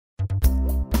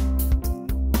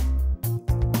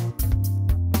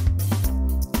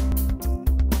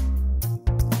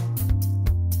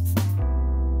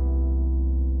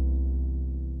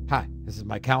is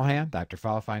Mike Callahan, Dr.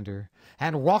 FileFinder,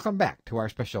 and welcome back to our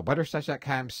special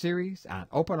Butterscotch.com series on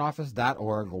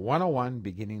OpenOffice.org 101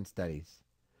 Beginning Studies.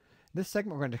 In this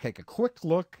segment, we're going to take a quick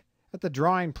look at the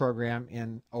drawing program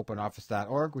in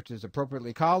OpenOffice.org, which is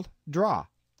appropriately called Draw.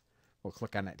 We'll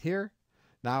click on it here.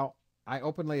 Now, I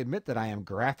openly admit that I am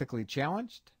graphically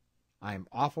challenged. I'm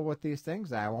awful with these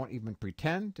things. I won't even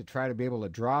pretend to try to be able to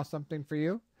draw something for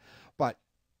you. But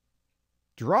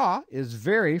Draw is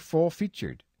very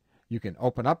full-featured. You can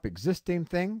open up existing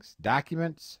things,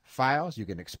 documents, files. You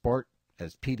can export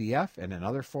as PDF and in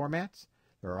other formats.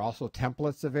 There are also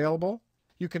templates available.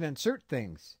 You can insert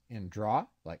things in Draw,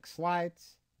 like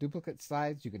slides, duplicate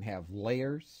slides. You can have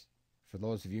layers, for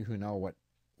those of you who know what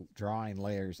drawing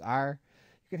layers are.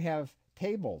 You can have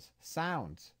tables,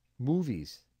 sounds,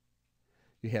 movies.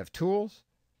 You have tools,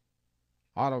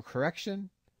 auto correction.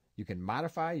 You can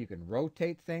modify, you can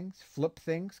rotate things, flip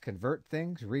things, convert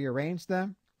things, rearrange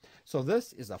them. So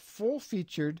this is a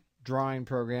full-featured drawing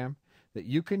program that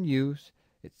you can use.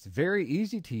 It's very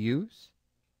easy to use.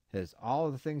 It has all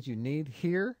of the things you need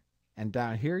here. And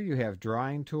down here you have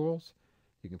drawing tools.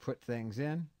 You can put things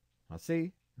in. Let's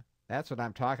see. That's what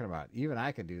I'm talking about. Even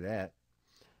I can do that.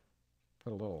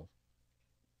 Put a little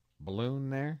balloon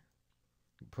there.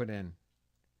 Put in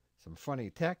some funny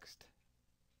text.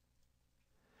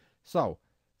 So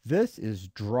this is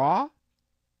Draw.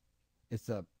 It's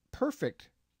a perfect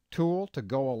tool to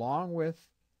go along with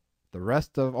the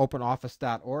rest of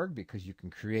OpenOffice.org because you can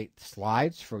create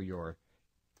slides for your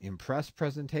Impress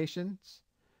presentations.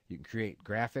 You can create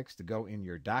graphics to go in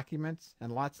your documents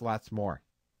and lots more.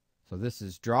 So this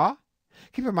is Draw.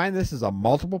 Keep in mind this is a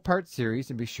multiple part series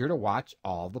and be sure to watch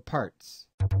all the parts.